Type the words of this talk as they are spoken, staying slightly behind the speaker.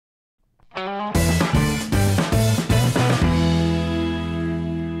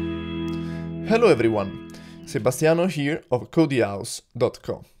Hello everyone, Sebastiano here of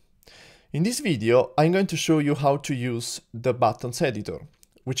CodyHouse.com. In this video, I'm going to show you how to use the Buttons Editor,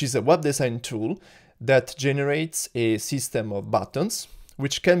 which is a web design tool that generates a system of buttons,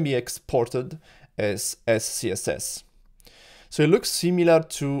 which can be exported as CSS. So it looks similar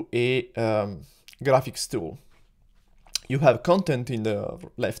to a graphics tool. You have content in the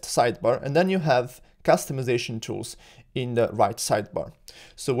left sidebar, and then you have customization tools in the right sidebar.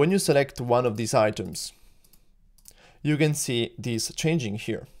 So when you select one of these items, you can see this changing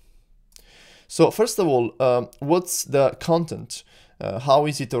here. So first of all, what's the content? How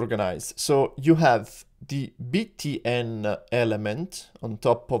is it organized? So you have the BTN element on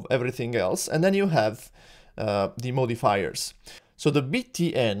top of everything else, and then you have the modifiers. So the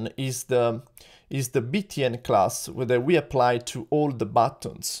BTN is the BTN class that we apply to all the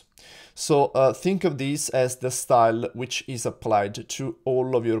buttons. So think of this as the style which is applied to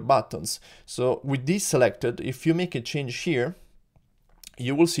all of your buttons. So with this selected, if you make a change here,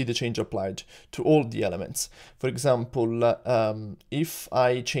 you will see the change applied to all the elements. For example, if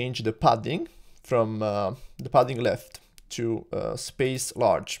I change the padding from the padding left to space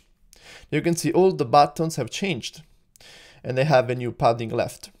large, you can see all the buttons have changed and they have a new padding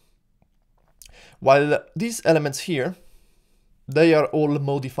left. While these elements here, they are all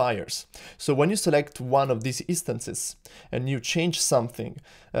modifiers. So when you select one of these instances and you change something,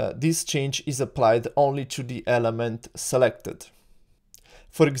 this change is applied only to the element selected.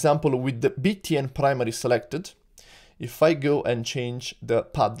 For example, with the BTN primary selected, if I go and change the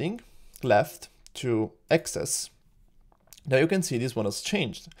padding left to excess, now you can see this one has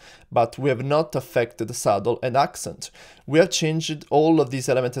changed, but we have not affected the saddle and accent. We have changed all of these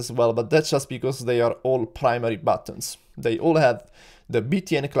elements as well, but that's just because they are all primary buttons. They all have the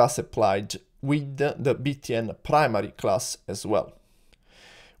BTN class applied with the BTN primary class as well.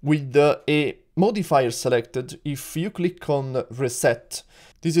 With a modifier selected, if you click on reset,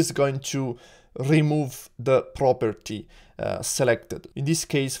 this is going to remove the property selected. In this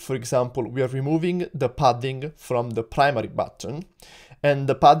case, for example, we are removing the padding from the primary button, and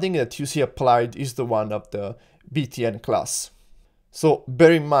the padding that you see applied is the one of the BTN class. So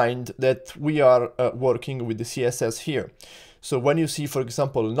bear in mind that we are working with the CSS here. So when you see, for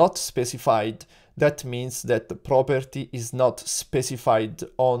example, not specified, that means that the property is not specified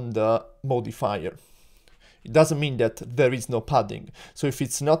on the modifier. It doesn't mean that there is no padding. So if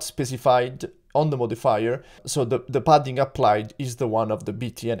it's not specified on the modifier, so the padding applied is the one of the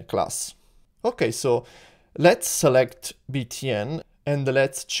BTN class. Okay, so let's select BTN and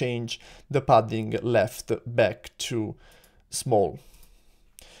let's change the padding left back to small.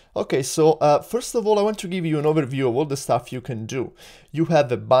 Okay, so first of all, I want to give you an overview of all the stuff you can do. You have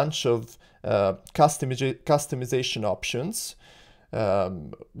a bunch of customization options,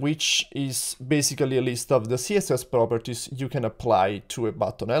 which is basically a list of the CSS properties you can apply to a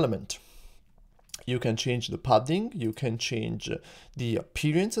button element. You can change the padding, you can change the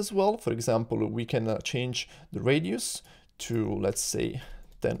appearance as well. For example, we can change the radius to, let's say,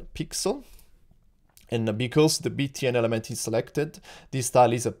 10 pixels. And because the BTN element is selected, this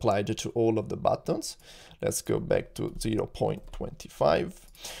style is applied to all of the buttons. Let's go back to 0.25.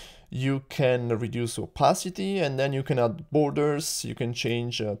 You can reduce opacity, and then you can add borders, you can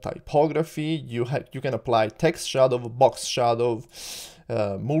change typography, you can apply text shadow, box shadow,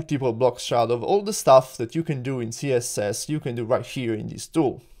 multiple box shadow, all the stuff that you can do in CSS, you can do right here in this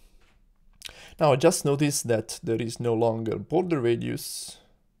tool. Now I just noticed that there is no longer border radius.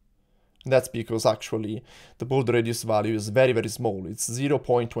 That's because actually the border radius value is very, very small. It's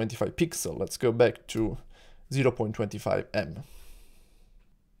 0.25 pixel. Let's go back to 0.25 m.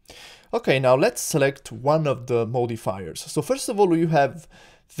 Okay, now let's select one of the modifiers. So first of all, you have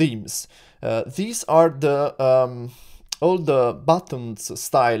themes. These are the all the buttons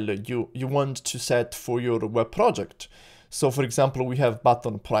style you want to set for your web project. So for example, we have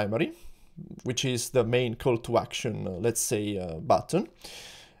button primary, which is the main call to action, let's say button.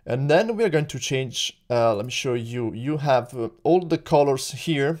 And then we're going to change, let me show you, you have all the colors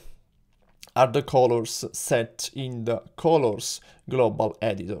here are the colors set in the colors global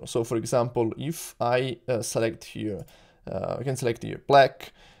editor. So for example, if I select here, I can select here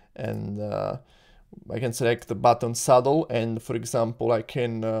black, and I can select the button saddle, and for example, I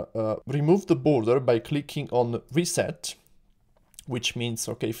can remove the border by clicking on reset, which means,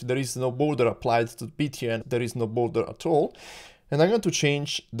 okay, if there is no border applied to BTN, there is no border at all. And I'm going to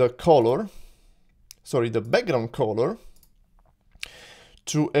change the color, sorry, the background color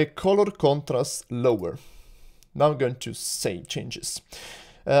to a color contrast lower. Now I'm going to save changes.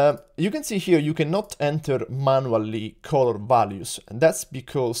 You can see here you cannot enter manually color values, and that's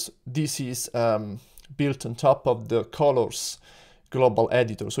because this is built on top of the colors global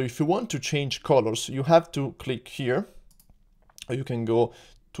editor. So if you want to change colors, you have to click here, or you can go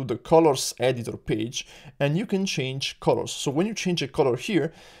to the colors editor page and you can change colors. So when you change a color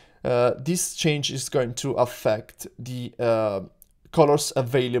here, this change is going to affect the colors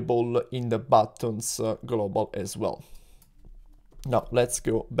available in the buttons global as well. Now let's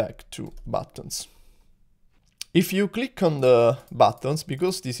go back to buttons. If you click on the buttons,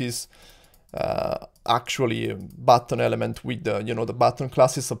 because this is actually a button element with the, the button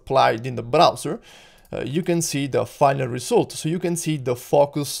classes applied in the browser, you can see the final result. So you can see the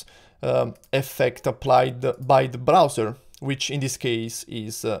focus effect applied by the browser, which in this case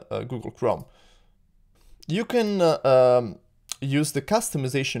is Google Chrome. You can use the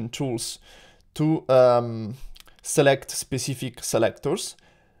customization tools to select specific selectors.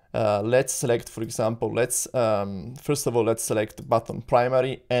 Let's select, for example, first of all, let's select button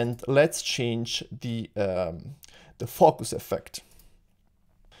primary, and let's change the focus effect.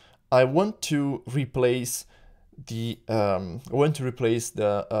 I want to replace the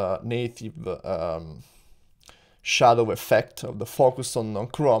native shadow effect of the focus on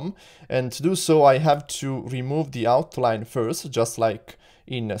Chrome, and to do so I have to remove the outline first, just like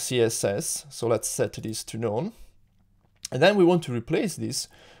in CSS. So let's set this to none, and then we want to replace this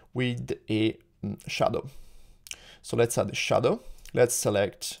with a shadow. So let's add a shadow. Let's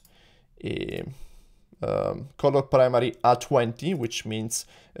select a color primary A20, which means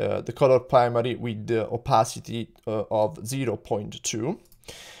the color primary with the opacity of 0.2.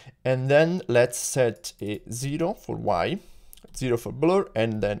 And then let's set a 0 for Y, 0 for blur,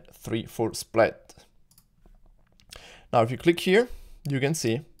 and then 3 for spread. Now if you click here, you can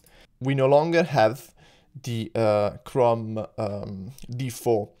see we no longer have the Chrome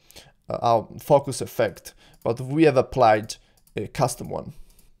default focus effect, but we have applied a custom one.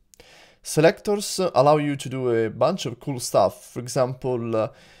 Selectors allow you to do a bunch of cool stuff. For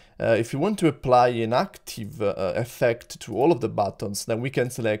example, if you want to apply an active effect to all of the buttons, then we can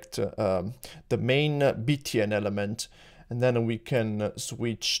select the main BTN element, and then we can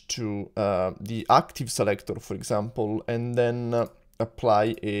switch to the active selector, for example, and then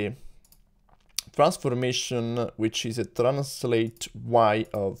apply a transformation, which is a translate Y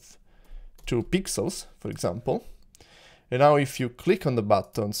of 2 pixels, for example. And now if you click on the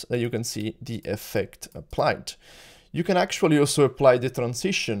buttons, you can see the effect applied. You can actually also apply the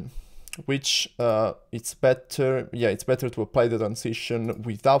transition, which it's better to apply the transition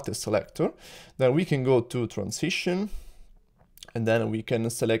without a selector. Then we can go to transition, and then we can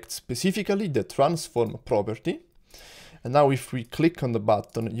select specifically the transform property. And now if we click on the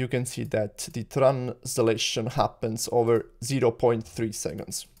button, you can see that the translation happens over 0.3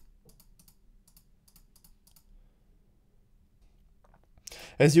 seconds.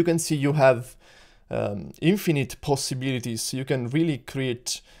 As you can see, you have infinite possibilities. You can really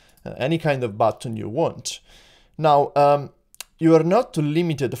create any kind of button you want. Now, you are not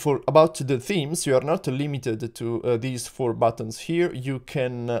limited about the themes. You are not limited to these 4 buttons here. You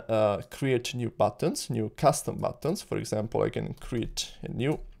can create new buttons, new custom buttons. For example, I can create a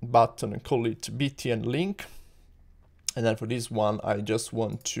new button and call it BTN link. And then for this one, I just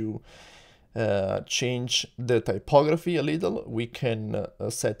want to change the typography a little. We can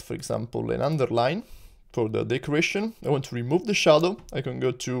set, for example, an underline for the decoration. I want to remove the shadow. I can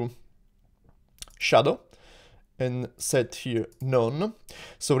go to shadow and set here none.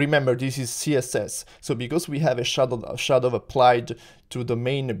 So remember, this is CSS. So because we have a shadow applied to the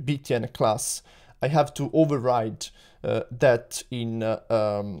main BTN class, I have to override that in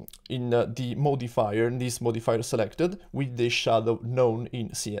the modifier, this modifier selected, with the shadow known in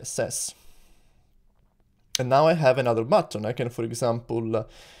CSS. And now I have another button. I can, for example,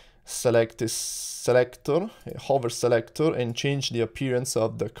 select a selector, a hover selector, and change the appearance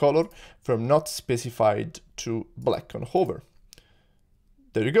of the color from not specified to black on hover.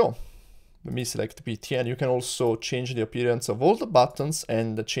 There you go. Let me select BTN. You can also change the appearance of all the buttons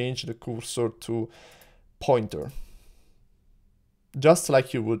and change the cursor to pointer, just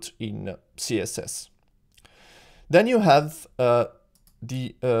like you would in CSS. Then you have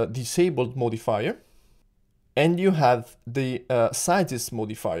the disabled modifier, and you have the sizes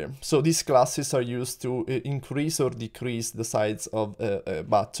modifier. So these classes are used to increase or decrease the size of a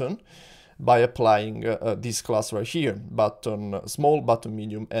button by applying this class right here, button small, button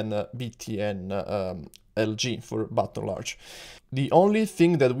medium, and BTN LG for button large. The only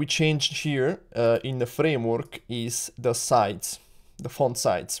thing that we changed here in the framework is the size, the font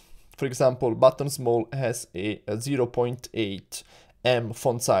size. For example, button small has a 0.8 M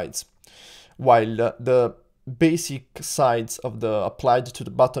font size, while the basic size of the applied to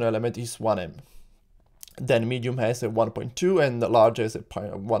the button element is 1M. Then medium has a 1.2 and the large has a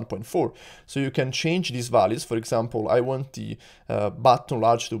 1.4. So you can change these values. For example, I want the button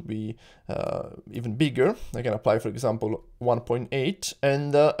large to be even bigger. I can apply, for example, 1.8.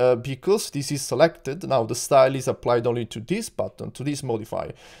 And because this is selected, now the style is applied only to this button, to this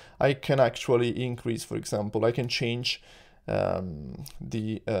modifier. I can actually increase, for example, I can change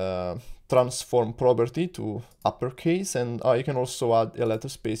the transform property to uppercase, and I can also add a letter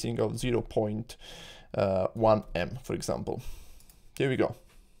spacing of 0.1M, for example. Here we go.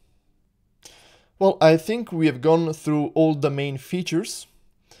 Well, I think we have gone through all the main features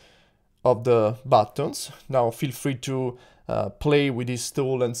of the buttons. Now feel free to play with this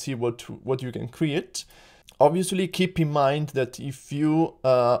tool and see what you can create. Obviously, keep in mind that if you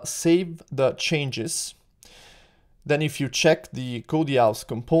save the changes, then if you check the CodyHouse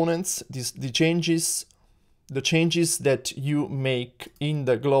components, the changes that you make in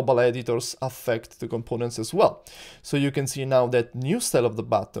the global editors affect the components as well. So you can see now that new style of the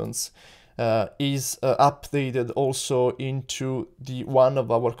buttons is updated also into the one of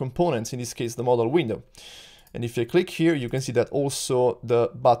our components, in this case the model window. And if you click here, you can see that also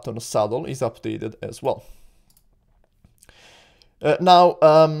the button saddle is updated as well.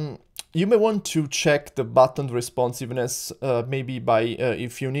 Now, you may want to check the button responsiveness, maybe by,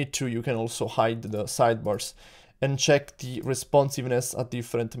 if you need to, you can also hide the sidebars and check the responsiveness at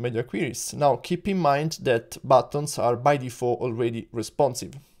different media queries. Now, keep in mind that buttons are by default already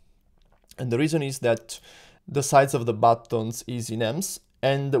responsive. And the reason is that the size of the buttons is in ems,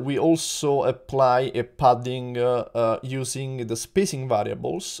 and we also apply a padding using the spacing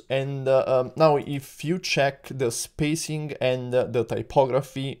variables. And now if you check the spacing and the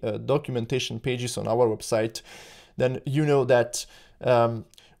typography documentation pages on our website, then you know that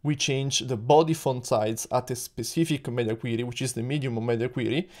we change the body font size at a specific media query, which is the medium media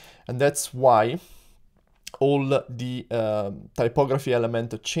query, and that's why all the typography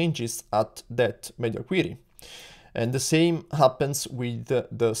element changes at that media query. And the same happens with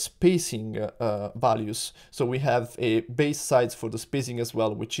the spacing values. So we have a base size for the spacing as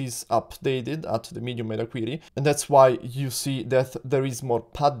well, which is updated at the medium media query. And that's why you see that there is more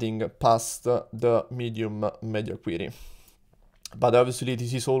padding past the medium media query. But obviously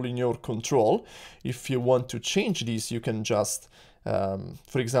this is all in your control. If you want to change this, you can just,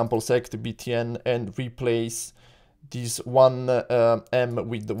 for example, select the BTN and replace this 1M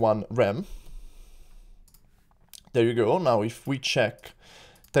with the 1REM. There you go. Now if we check,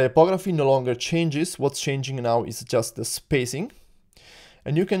 typography no longer changes. What's changing now is just the spacing.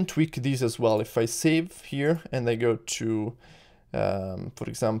 And you can tweak this as well. If I save here and I go to, for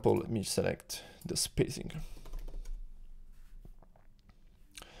example, let me select the spacing.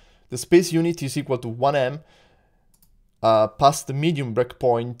 The space unit is equal to 1M. Past the medium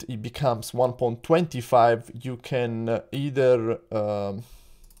breakpoint, it becomes 1.25. You can either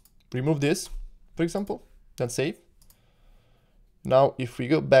remove this, for example, then save. Now, if we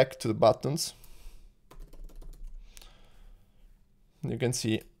go back to the buttons, you can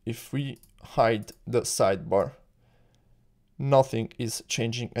see if we hide the sidebar, nothing is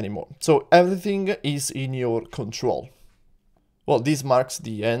changing anymore. So everything is in your control. Well, this marks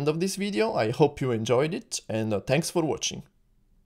the end of this video. I hope you enjoyed it, and thanks for watching.